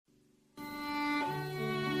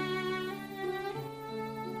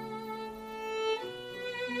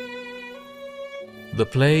The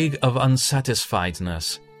Plague of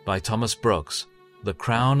Unsatisfiedness by Thomas Brooks. The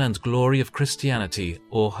Crown and Glory of Christianity,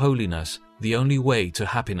 or Holiness, the Only Way to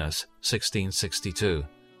Happiness, 1662.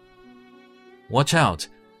 Watch out.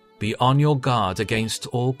 Be on your guard against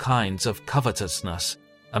all kinds of covetousness.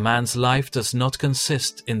 A man's life does not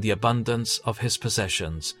consist in the abundance of his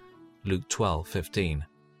possessions. Luke 12:15.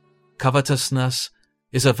 Covetousness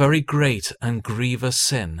is a very great and grievous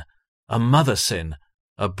sin, a mother sin,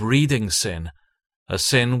 a breeding sin, a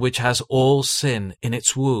sin which has all sin in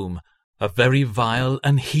its womb, a very vile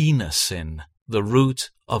and heinous sin, the root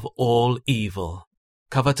of all evil.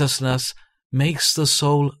 Covetousness makes the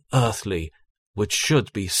soul earthly, which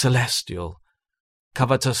should be celestial.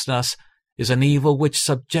 Covetousness is an evil which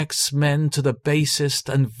subjects men to the basest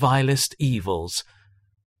and vilest evils.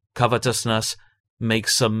 Covetousness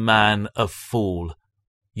makes a man a fool.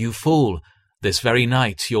 You fool, this very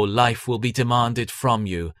night your life will be demanded from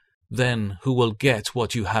you. Then who will get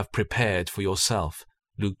what you have prepared for yourself?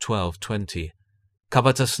 Luke 12:20.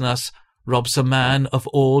 Covetousness robs a man of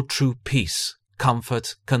all true peace,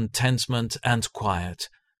 comfort, contentment, and quiet.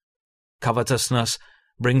 Covetousness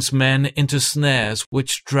brings men into snares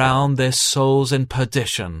which drown their souls in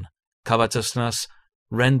perdition. Covetousness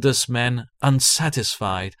renders men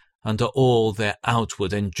unsatisfied under all their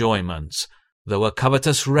outward enjoyments. Though a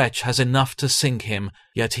covetous wretch has enough to sink him,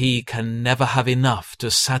 yet he can never have enough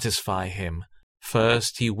to satisfy him.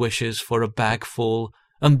 First he wishes for a bagful,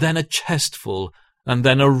 and then a chestful, and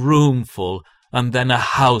then a roomful, and then a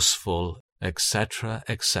houseful, etc.,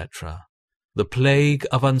 etc. The plague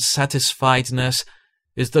of unsatisfiedness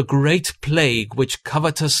is the great plague which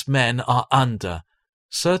covetous men are under.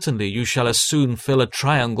 Certainly you shall as soon fill a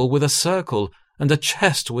triangle with a circle, and a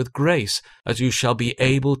chest with grace, as you shall be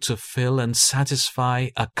able to fill and satisfy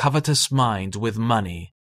a covetous mind with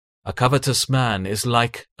money. A covetous man is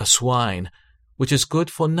like a swine, which is good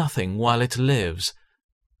for nothing while it lives.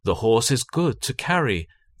 The horse is good to carry,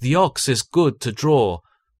 the ox is good to draw,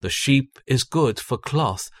 the sheep is good for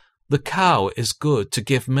cloth, the cow is good to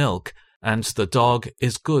give milk, and the dog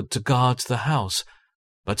is good to guard the house.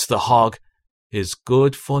 But the hog is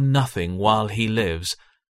good for nothing while he lives.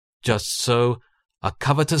 Just so, a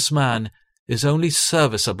covetous man is only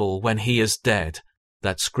serviceable when he is dead.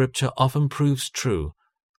 That scripture often proves true.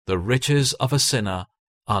 The riches of a sinner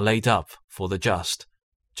are laid up for the just.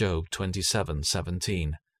 Job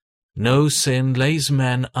 27:17. No sin lays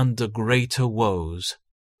men under greater woes.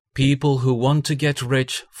 People who want to get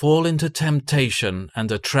rich fall into temptation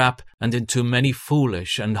and a trap and into many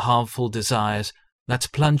foolish and harmful desires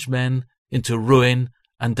that plunge men into ruin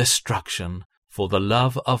and destruction. For the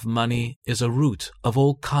love of money is a root of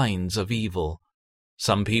all kinds of evil.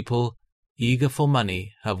 Some people, eager for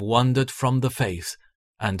money, have wandered from the faith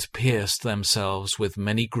and pierced themselves with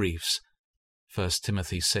many griefs. 1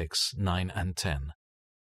 Timothy 6:9 and 10.